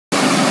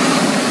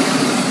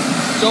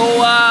So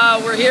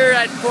we're here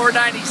at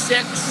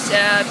 496,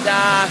 and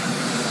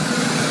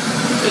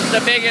this is the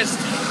biggest,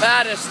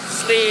 fattest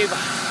sleeve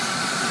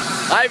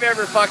I've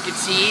ever fucking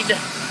seen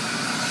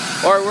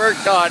or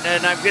worked on,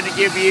 and I'm gonna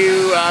give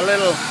you a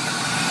little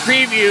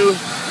preview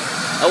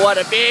of what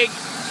a big,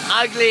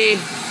 ugly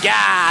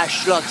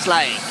gash looks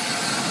like.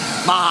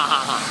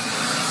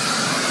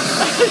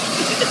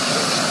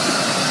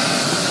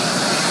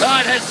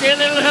 Todd, say a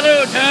little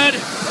hello, Todd.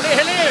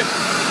 Hello.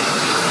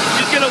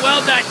 He's gonna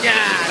weld that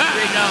gash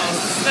right now.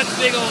 That's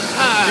big old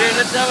pie. Here,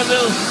 let's have a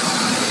little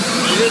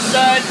this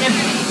side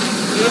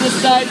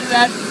of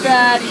that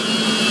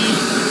fatty.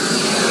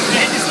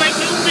 Yeah, just like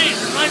the old days.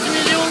 Reminds me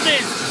of the old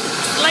days.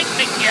 Like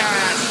the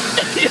gash.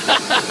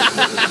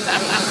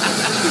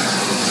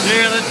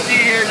 Here, let's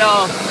see here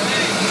now.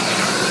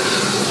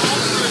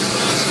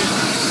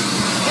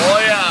 Oh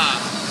yeah.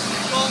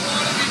 You don't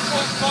want to be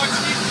put much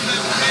into the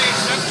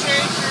base. I've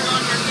changed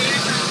on your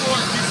base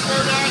report. You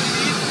start adding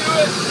heat to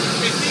it,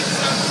 it heats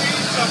some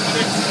change up.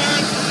 It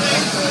expands the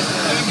base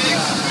and it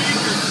makes it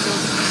weaker. So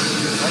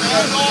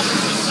add it off to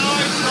the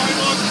side, try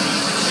not to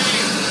lose the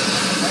change.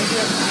 Thank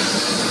you.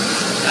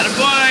 Got a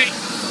boy.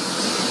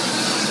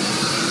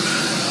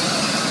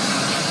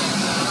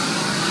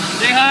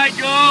 Say hi,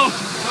 Joe.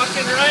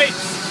 Fucking right.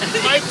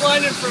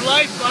 Pipelining for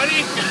life,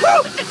 buddy.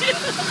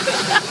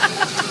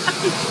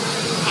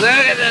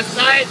 Look at the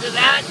size of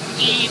that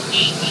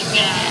geeky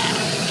gash.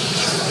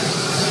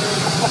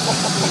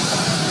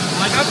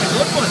 I got the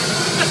good one.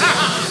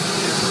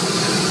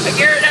 I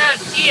hear that,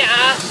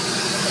 yeah.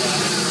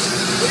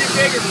 What do you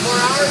figure, 4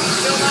 hours?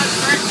 Still not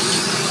correct?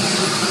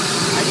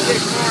 I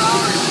think 4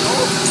 hours.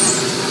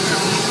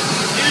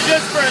 Use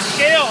this for a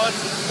scale.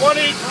 It's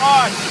 1/8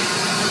 rod.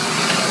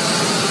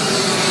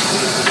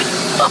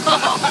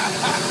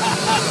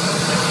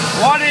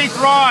 1/8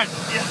 rod.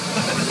 Yeah.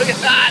 Look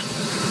at that.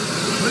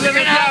 Look at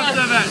the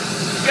depth of it.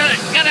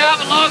 Gotta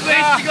have a long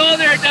ways to go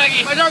there,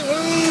 Dougie. My dog.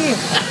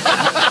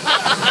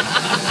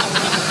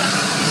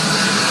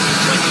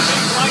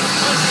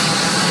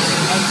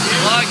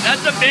 Look,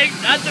 that's a big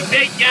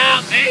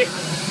gap, eh?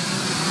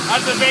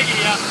 That's a biggie,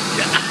 yeah.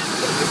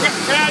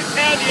 Grand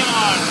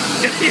Canyon.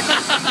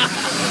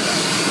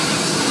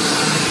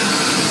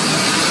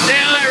 Say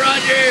hi,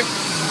 Roger.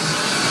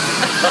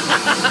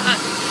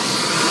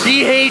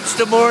 He hates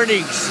the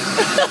mornings.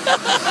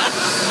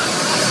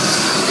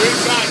 Good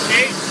guy,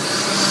 Kate.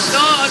 No,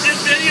 I'm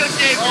just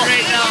videotaping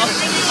right now.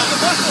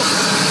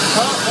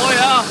 Oh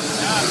yeah.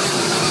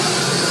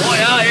 Oh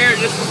yeah, here,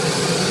 just.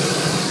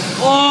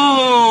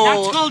 Oh!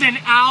 That's called an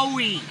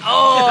owie.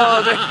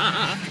 Oh!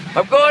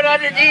 I'm going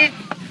underneath.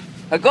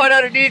 I'm going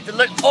underneath and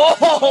look. Oh,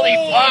 holy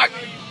fuck!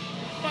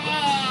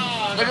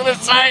 Look at the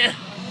side.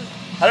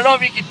 I don't know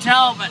if you can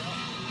tell, but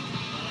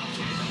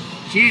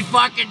she's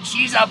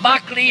a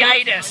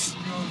bucklyitis.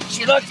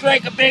 She looks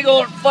like a big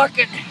old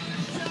fucking.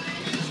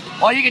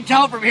 Oh, you can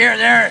tell from here,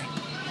 there.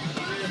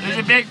 There's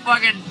a big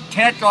fucking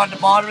tent on the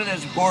bottom of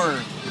this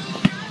board.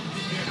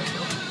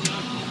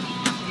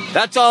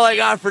 That's all I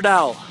got for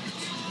now.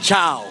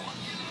 Ciao.